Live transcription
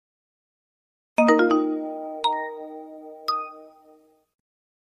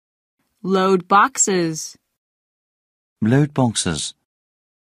Load boxes. Load boxes.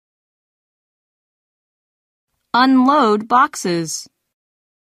 Unload boxes.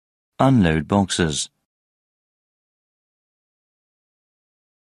 Unload boxes.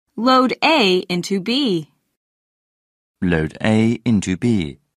 Load A into B. Load A into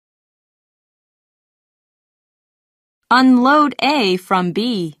B. Unload A from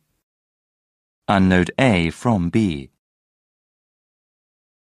B. Unload A from B.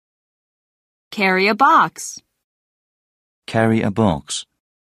 Carry a box. Carry a box.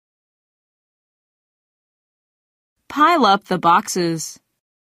 Pile up the boxes.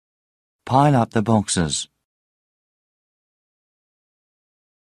 Pile up the boxes.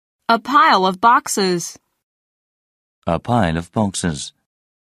 A pile of boxes. A pile of boxes.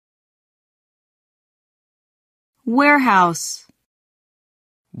 Warehouse.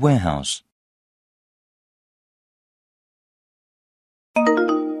 Warehouse.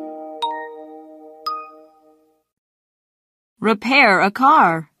 Repair a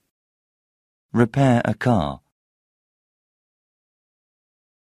car. Repair a car.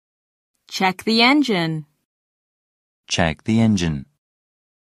 Check the engine. Check the engine.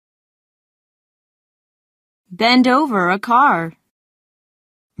 Bend over a car.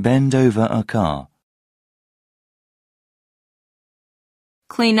 Bend over a car.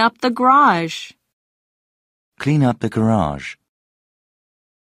 Clean up the garage. Clean up the garage.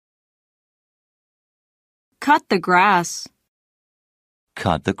 Cut the grass.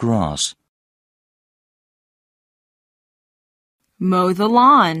 Cut the grass. Mow the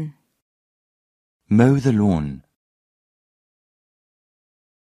lawn. Mow the lawn.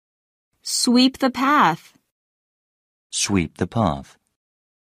 Sweep the path. Sweep the path.